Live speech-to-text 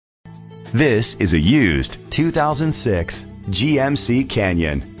This is a used 2006 GMC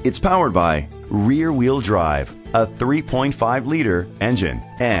Canyon. It's powered by rear-wheel drive, a 3.5-liter engine,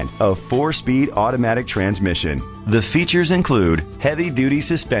 and a 4-speed automatic transmission. The features include heavy-duty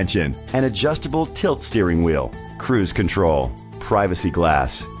suspension, an adjustable tilt steering wheel, cruise control, privacy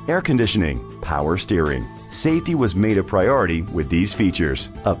glass, air conditioning, power steering. Safety was made a priority with these features: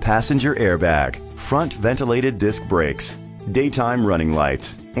 a passenger airbag, front ventilated disc brakes, daytime running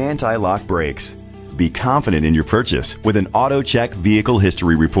lights, anti-lock brakes. Be confident in your purchase with an AutoCheck Vehicle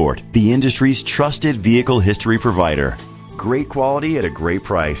History Report, the industry's trusted vehicle history provider. Great quality at a great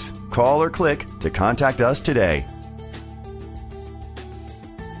price. Call or click to contact us today.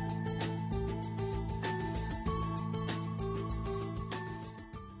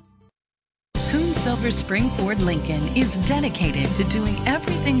 Koons Silver Spring Ford Lincoln is dedicated to doing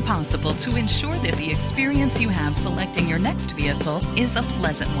everything possible to ensure that the experience you have selecting your next vehicle is a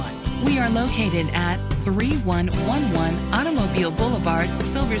pleasant one. We are located at 3111 Automobile Boulevard,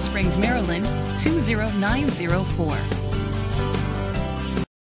 Silver Springs, Maryland, 20904.